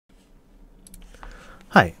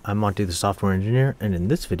Hi, I'm Monty the Software Engineer, and in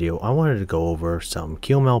this video I wanted to go over some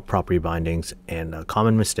QML property bindings and a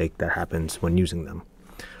common mistake that happens when using them.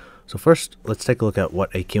 So first, let's take a look at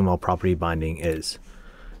what a QML property binding is.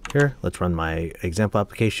 Here, let's run my example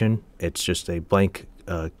application. It's just a blank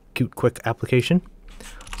Qt Quick application.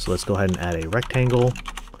 So let's go ahead and add a rectangle.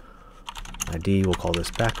 ID, we'll call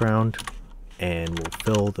this background, and we'll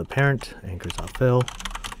fill the parent, anchors.fill,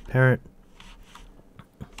 parent,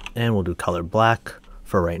 and we'll do color black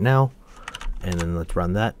for right now, and then let's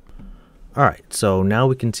run that. Alright, so now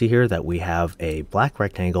we can see here that we have a black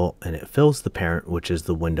rectangle and it fills the parent, which is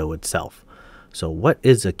the window itself. So what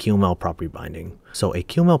is a QML property binding? So a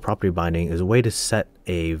QML property binding is a way to set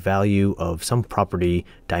a value of some property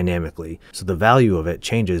dynamically. So the value of it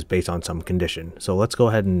changes based on some condition. So let's go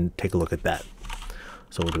ahead and take a look at that.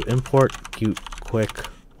 So we'll do import Qt Quick,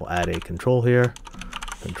 we'll add a control here,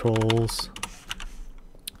 controls,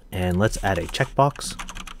 and let's add a checkbox.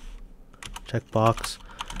 Checkbox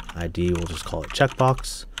ID, we'll just call it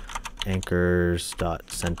checkbox.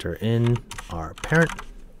 Anchors.center in our parent.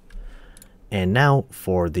 And now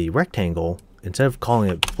for the rectangle, instead of calling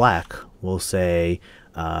it black, we'll say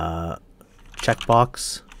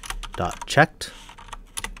checkbox.checked.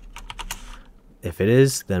 If it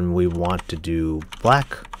is, then we want to do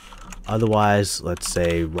black. Otherwise, let's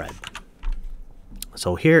say red.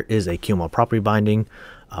 So here is a QML property binding.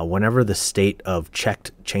 Whenever the state of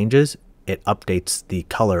checked changes, it updates the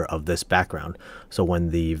color of this background. So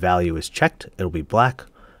when the value is checked, it'll be black,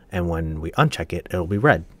 and when we uncheck it, it'll be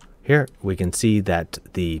red. Here we can see that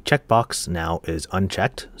the checkbox now is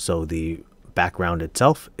unchecked, so the background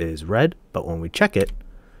itself is red, but when we check it,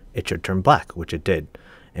 it should turn black, which it did.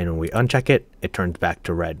 And when we uncheck it, it turns back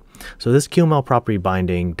to red. So this QML property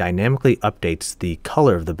binding dynamically updates the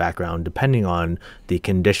color of the background depending on the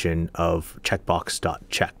condition of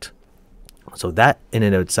checkbox.checked. So that in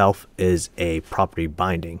and of itself is a property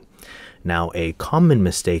binding. Now a common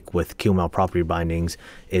mistake with QML property bindings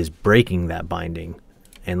is breaking that binding.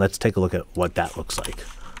 And let's take a look at what that looks like.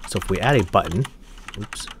 So if we add a button,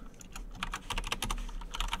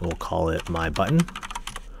 we'll call it my button.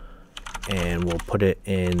 And we'll put it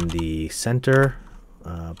in the center,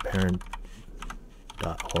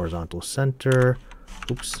 parent.horizontal center,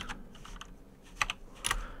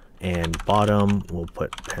 and bottom, we'll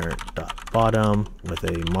put parent.bottom with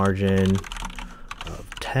a margin of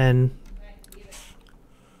 10.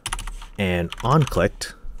 And on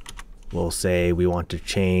clicked, we'll say we want to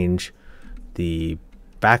change the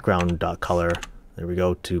background.color, there we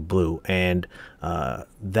go, to blue. And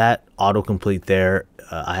that autocomplete there,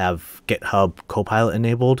 I have GitHub Copilot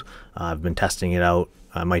enabled. I've been testing it out.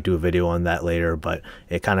 I might do a video on that later, but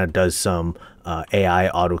it kind of does some AI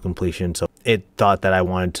auto completion. So it thought that I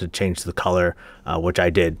wanted to change the color, which I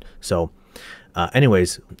did. So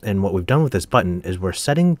anyways, and what we've done with this button is we're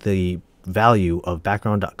setting the value of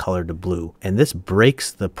background.color to blue, and this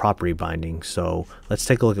breaks the property binding. So let's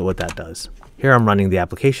take a look at what that does. Here I'm running the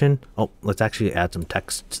application. Oh, let's actually add some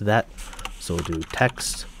text to that. So we'll do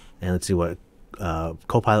text, and let's see what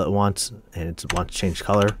Copilot wants, and it wants to change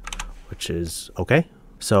color, which is okay.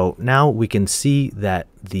 So now we can see that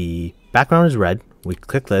the background is red. We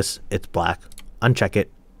click this, it's black. Uncheck it,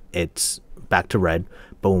 it's back to red.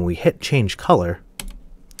 But when we hit change color,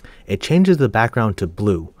 it changes the background to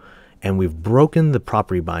blue, and we've broken the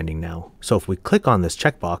property binding now. So if we click on this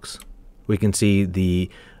checkbox, we can see the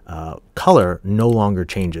color no longer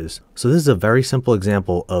changes. So this is a very simple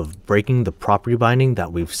example of breaking the property binding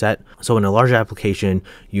that we've set. So in a larger application,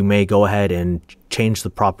 you may go ahead and change the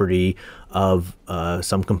property of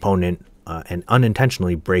some component and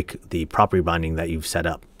unintentionally break the property binding that you've set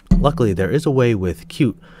up. Luckily, there is a way with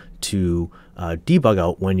Qt to debug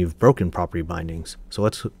out when you've broken property bindings. So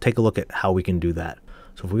let's take a look at how we can do that.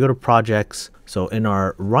 So if we go to projects, so in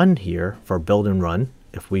our run here for build and run,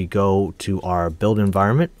 if we go to our build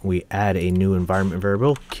environment, we add a new environment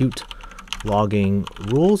variable, Qt logging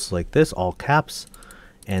rules, like this, all caps,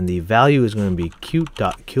 and the value is going to be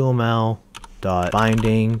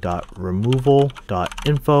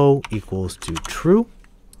qt.qml.binding.removal.info equals to true.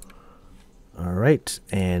 All right,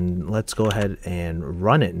 and let's go ahead and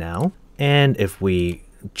run it now. And if we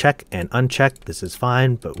check and uncheck, this is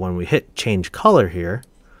fine, but when we hit change color here,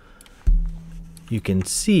 you can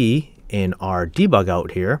see in our debug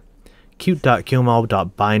out here,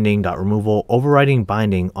 qt.qml.binding.removal overriding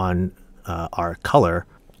binding on our color.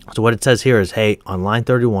 So what it says here is, hey, on line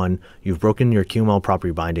 31, you've broken your QML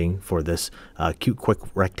property binding for this Qt Quick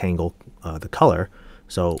rectangle, the color.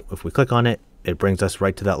 So if we click on it, it brings us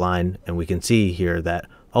right to that line, and we can see here that,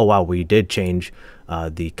 oh wow, we did change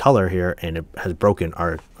the color here, and it has broken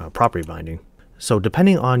our property binding. So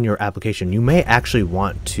depending on your application, you may actually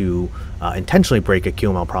want to intentionally break a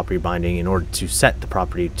QML property binding in order to set the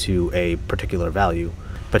property to a particular value.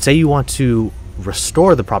 But say you want to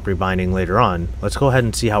restore the property binding later on, let's go ahead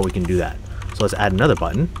and see how we can do that. So let's add another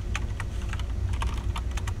button.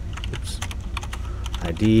 Oops.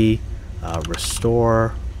 ID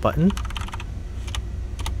restore button.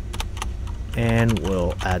 And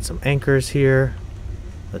we'll add some anchors here.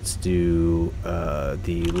 Let's do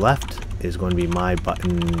the left is going to be my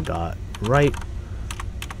button dot right,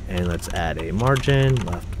 and let's add a margin,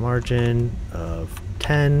 left margin of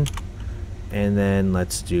 10, and then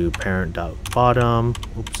let's do parent dot bottom,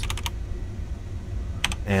 oops,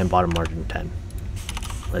 and bottom margin 10.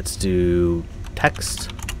 Let's do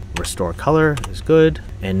text, restore color is good.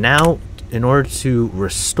 And now in order to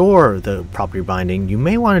restore the property binding, you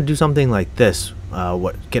may want to do something like this,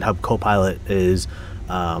 what GitHub Copilot is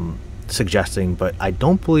suggesting, but I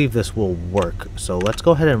don't believe this will work. So let's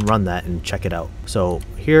go ahead and run that and check it out. So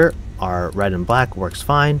here our red and black works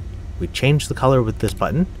fine. We change the color with this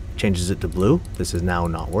button, changes it to blue. This is now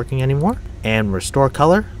not working anymore. And restore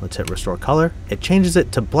color, let's hit restore color. It changes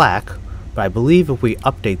it to black, but I believe if we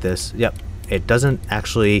update this, yep, it doesn't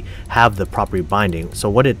actually have the property binding. So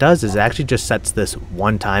what it does is it actually just sets this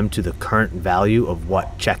one time to the current value of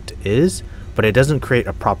what checked is, but it doesn't create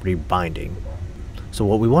a property binding. So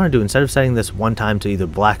what we want to do, instead of setting this one time to either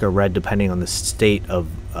black or red depending on the state of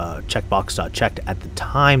checkbox.checked at the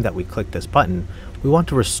time that we click this button, we want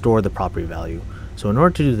to restore the property value. So in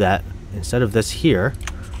order to do that, instead of this here,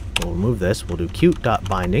 we'll remove this, we'll do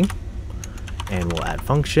Qt.binding, and we'll add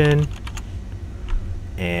function.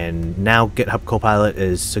 And now GitHub Copilot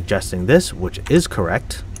is suggesting this, which is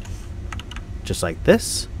correct, just like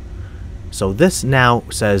this. So this now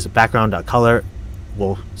says background.color.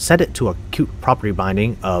 We'll set it to a Qt property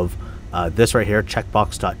binding of this right here,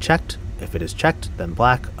 checkbox.checked. If it is checked, then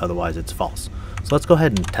black, otherwise it's false. So let's go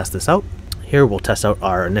ahead and test this out. Here we'll test out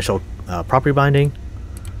our initial property binding,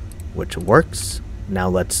 which works. Now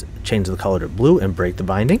let's change the color to blue and break the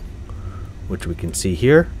binding, which we can see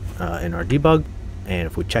here in our debug. And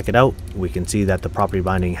if we check it out, we can see that the property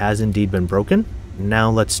binding has indeed been broken.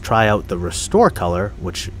 Now let's try out the restore color,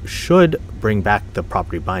 which should bring back the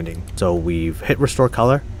property binding. So we've hit restore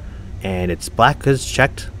color and it's black because it's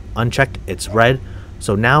checked, unchecked it's red.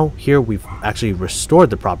 So now here we've actually restored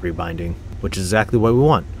the property binding, which is exactly what we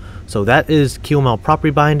want. So that is QML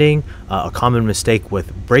property binding, a common mistake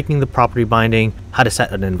with breaking the property binding, how to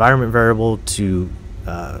set an environment variable to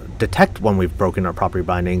detect when we've broken our property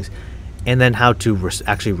bindings, and then how to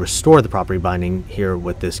actually restore the property binding here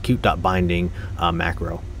with this Qt.binding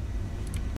macro.